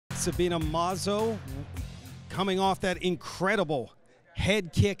Sabina Mazo coming off that incredible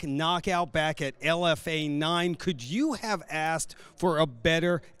head kick knockout back at LFA 9. Could you have asked for a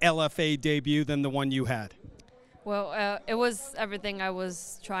better LFA debut than the one you had? Well, it was everything I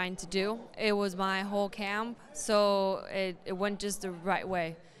was trying to do. It was my whole camp, so it went just the right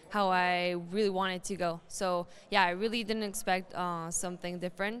way, how I really wanted to go. So yeah, I really didn't expect something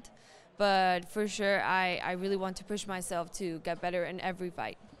different, but for sure I really want to push myself to get better in every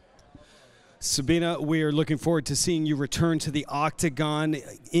fight. Sabina, we are looking forward to seeing you return to the octagon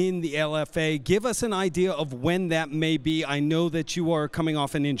in the LFA. Give us an idea of when that may be. I know that you are coming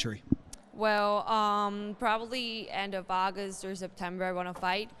off an injury. Well, probably end of August or September I want to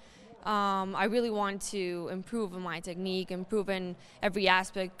fight. I really want to improve in my technique, improve in every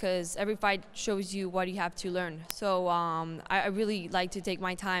aspect, because every fight shows you what you have to learn. So I really like to take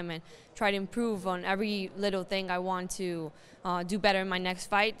my time and try to improve on every little thing I want to do better in my next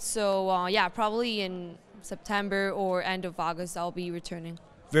fight. So yeah, probably in September or end of August I'll be returning.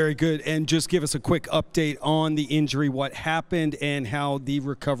 Very good. And just give us a quick update on the injury, what happened, and how the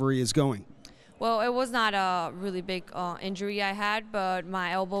recovery is going. Well, it was not a really big injury I had, but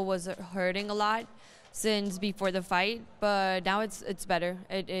my elbow was hurting a lot since before the fight. But now it's better.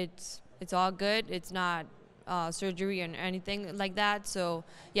 It's all good. It's not surgery or anything like that. So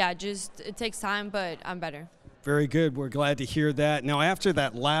yeah, just it takes time, but I'm better. Very good. We're glad to hear that. Now, after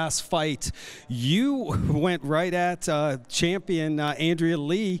that last fight, you went right at champion Andrea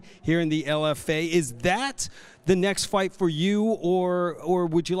Lee here in the LFA. Is that the next fight for you, or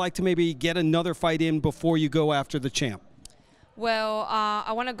would you like to maybe get another fight in before you go after the champ? Well,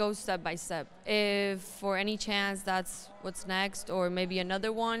 I want to go step by step. If for any chance that's what's next, or maybe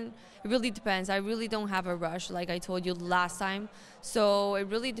another one, it really depends. I really don't have a rush, like I told you last time. So it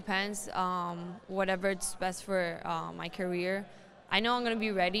really depends, whatever it's best for my career. I know I'm going to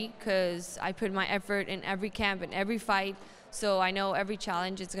be ready because I put my effort in every camp and every fight. So I know every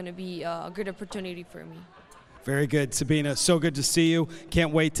challenge is going to be a good opportunity for me. Very good, Sabina. So good to see you.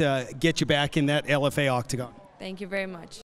 Can't wait to get you back in that LFA octagon. Thank you very much.